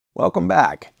Welcome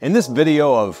back. In this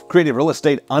video of Creative Real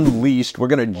Estate Unleashed, we're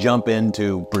going to jump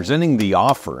into presenting the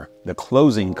offer, the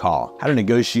closing call, how to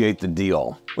negotiate the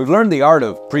deal. We've learned the art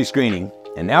of pre-screening,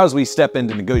 and now as we step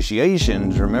into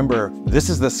negotiations, remember, this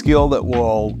is the skill that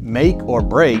will make or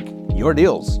break your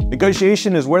deals.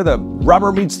 Negotiation is where the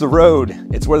rubber meets the road.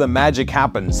 It's where the magic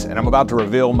happens, and I'm about to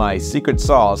reveal my secret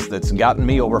sauce that's gotten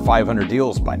me over 500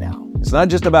 deals by now. It's not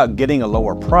just about getting a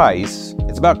lower price,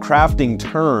 it's about crafting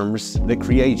terms that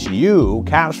creates you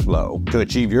cash flow to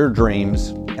achieve your dreams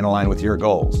and align with your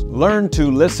goals. Learn to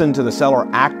listen to the seller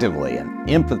actively and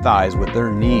empathize with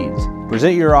their needs.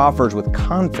 Present your offers with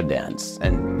confidence,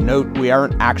 and note we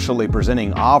aren't actually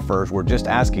presenting offers, we're just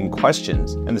asking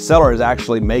questions, and the seller is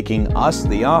actually making us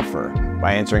the offer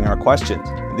by answering our questions.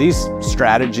 These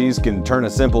strategies can turn a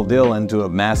simple deal into a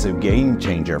massive game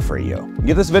changer for you.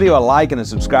 Give this video a like and a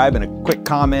subscribe and a quick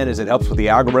comment as it helps with the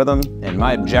algorithm. And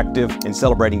my objective in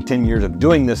celebrating 10 years of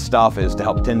doing this stuff is to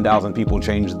help 10,000 people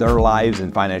change their lives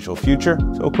and financial future.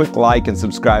 So a quick like and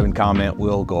subscribe and comment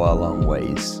will go a long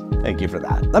ways. Thank you for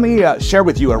that. Let me share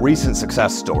with you a recent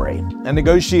success story. I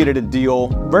negotiated a deal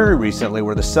very recently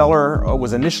where the seller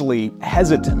was initially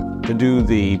hesitant to do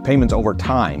the payments over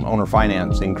time, owner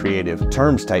financing, creative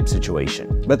terms type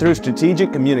situation. But through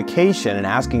strategic communication and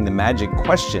asking the magic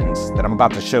questions that I'm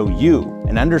about to show you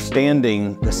and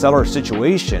understanding the seller's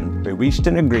situation, we reached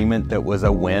an agreement that was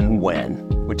a win-win,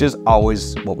 which is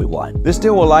always what we want. This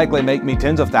deal will likely make me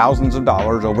tens of thousands of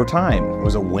dollars over time. It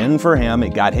was a win for him.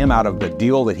 It got him out of the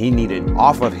deal that he needed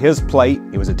off of his plate.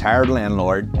 He was a tired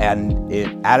landlord, and it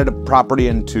added a property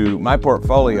into my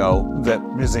portfolio that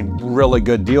is a really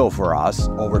good deal for us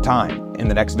over time. In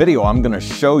the next video, I'm gonna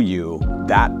show you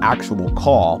that actual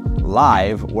call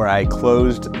live where I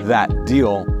closed that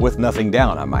deal with nothing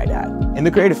down, I might add. In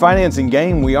the creative financing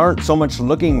game, we aren't so much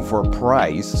looking for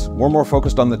price, we're more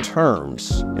focused on the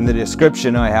terms. In the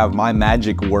description, I have my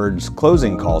magic words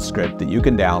closing call script that you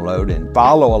can download and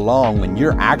follow along when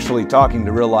you're actually talking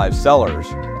to real live sellers.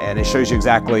 And it shows you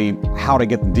exactly how to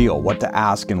get the deal, what to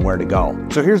ask, and where to go.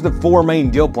 So here's the 4 main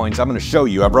deal points I'm gonna show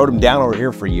you. I wrote them down over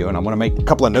here for you, and I'm gonna make a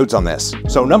couple of notes on this.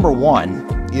 So number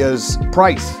 1 is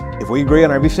price. If we agree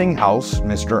on everything else,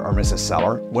 Mr. or Mrs.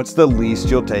 Seller, what's the least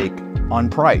you'll take on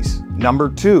price? Number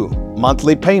 2,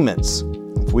 monthly payments.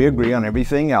 If we agree on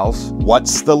everything else,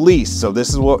 what's the least? So this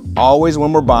is what always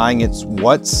when we're buying, it's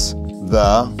what's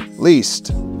the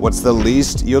least? What's the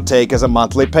least you'll take as a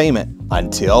monthly payment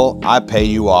until I pay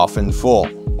you off in full?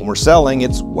 When we're selling,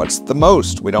 it's what's the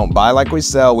most? We don't buy like we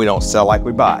sell, we don't sell like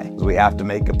we buy. So we have to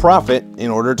make a profit in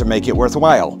order to make it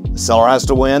worthwhile. The seller has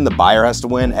to win, the buyer has to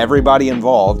win, everybody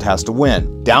involved has to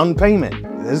win. Down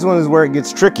payment. This one is where it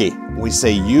gets tricky. We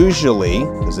say usually,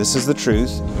 because this is the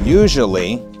truth,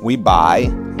 usually we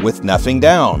buy with nothing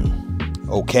down.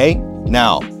 Okay?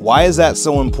 Now, why is that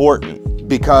so important?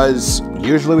 Because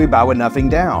usually we buy with nothing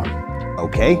down.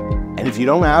 Okay? And if you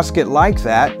don't ask it like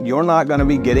that, you're not going to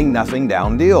be getting nothing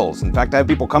down deals. In fact, I have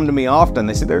people come to me often,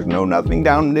 they say there's no nothing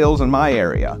down deals in my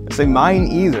area. I say mine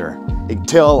either,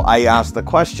 until I ask the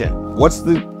question. What's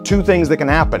the 2 things that can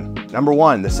happen? Number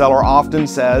 1, the seller often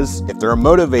says, if they're a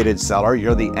motivated seller,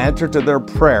 you're the answer to their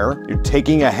prayer, you're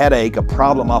taking a headache, a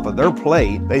problem off of their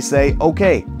plate. They say,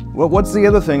 okay, well, what's the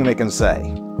other thing they can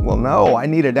say? Well, no, I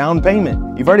need a down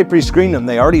payment. You've already pre-screened them.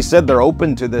 They already said they're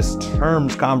open to this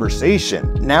terms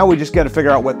conversation. Now we just got to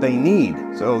figure out what they need.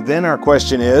 So then our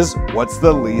question is, what's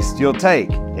the least you'll take?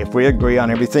 If we agree on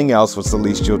everything else, what's the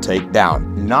least you'll take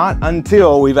down? Not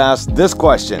until we've asked this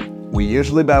question. We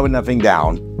usually buy with nothing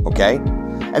down, okay?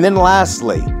 And then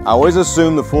lastly, I always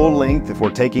assume the full length if we're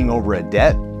taking over a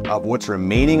debt of what's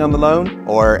remaining on the loan,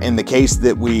 or in the case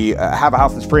that we have a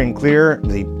house that's free and clear,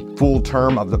 the full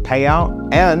term of the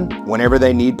payout. And whenever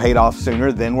they need paid off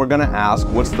sooner, then we're gonna ask,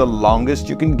 what's the longest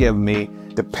you can give me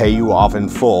to pay you off in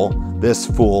full, this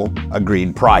full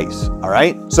agreed price, all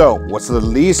right? So what's the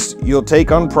least you'll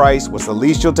take on price? What's the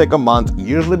least you'll take a month?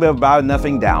 Usually about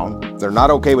nothing down. If they're not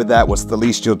okay with that, what's the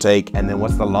least you'll take? And then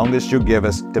what's the longest you'll give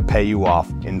us to pay you off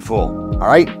in full, all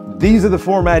right? These are the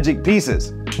 4 magic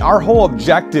pieces. Our whole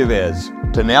objective is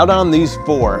to nail down these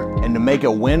 4 and to make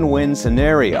a win-win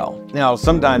scenario. Now,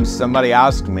 sometimes somebody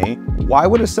asks me, why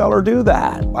would a seller do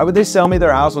that? Why would they sell me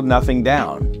their house with nothing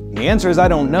down? And the answer is I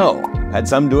don't know. Had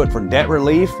some do it for debt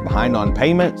relief, behind on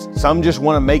payments. Some just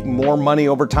want to make more money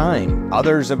over time.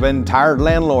 Others have been tired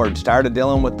landlords, tired of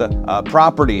dealing with the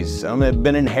properties. Some have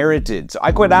been inherited. So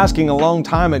I quit asking a long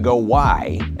time ago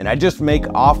why, and I just make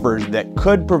offers that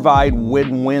could provide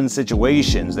win-win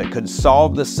situations that could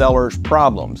solve the seller's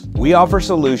problems. We offer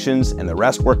solutions and the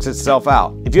rest works itself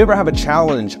out. If you ever have a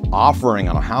challenge offering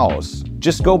on a house,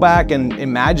 Just go back and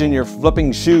imagine you're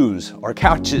flipping shoes or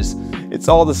couches. It's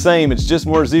all the same, it's just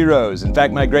more zeros. In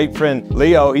fact, my great friend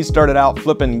Leo, he started out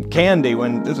flipping candy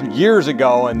this was years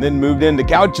ago and then moved into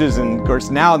couches, and of course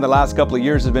now in the last couple of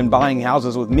years has been buying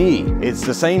houses with me. It's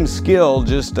the same skill,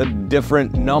 just a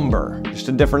different number, just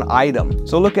a different item.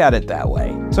 So look at it that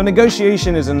way. So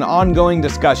negotiation is an ongoing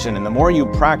discussion, and the more you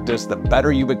practice, the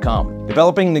better you become.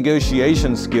 Developing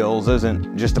negotiation skills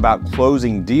isn't just about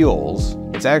closing deals.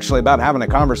 It's actually about having a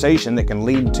conversation that can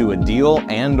lead to a deal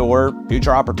and/or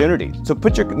future opportunities. So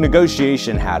put your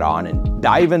negotiation hat on and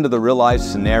dive into the real-life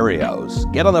scenarios.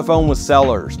 Get on the phone with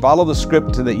sellers, follow the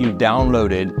script that you've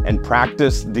downloaded, and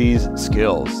practice these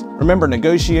skills. Remember,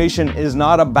 negotiation is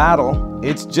not a battle.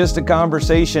 It's just a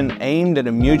conversation aimed at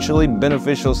a mutually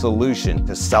beneficial solution.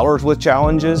 To sellers with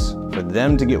challenges, for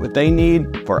them to get what they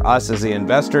need, for us as the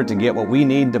investor to get what we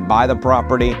need to buy the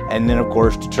property, and then of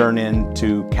course to turn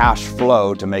into cash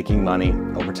flow to making money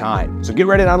over time. So get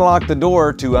ready to unlock the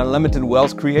door to unlimited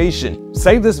wealth creation.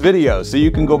 Save this video so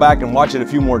you can go back and watch it a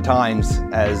few more times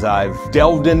as I've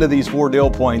delved into these 4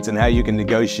 deal points and how you can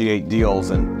negotiate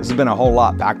deals, and this has been a whole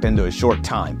lot packed into a short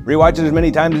time. Rewatch it as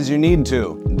many times as you need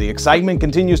to. The excitement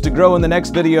continues to grow in the next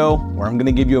video, where I'm going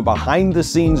to give you a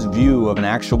behind-the-scenes view of an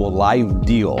actual live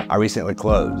deal I recently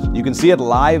closed. You can see it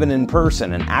live and in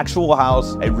person, an actual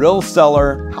house, a real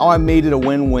seller, how I made it a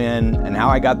win-win, and how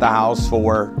I got the house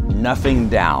for nothing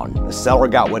down. The seller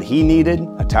got what he needed,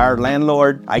 a tired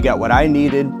landlord. I got what I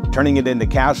needed, turning it into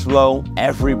cash flow.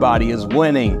 Everybody is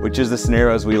winning, which is the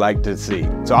scenarios we like to see.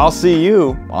 So I'll see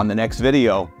you on the next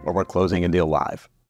video where we're closing a deal live.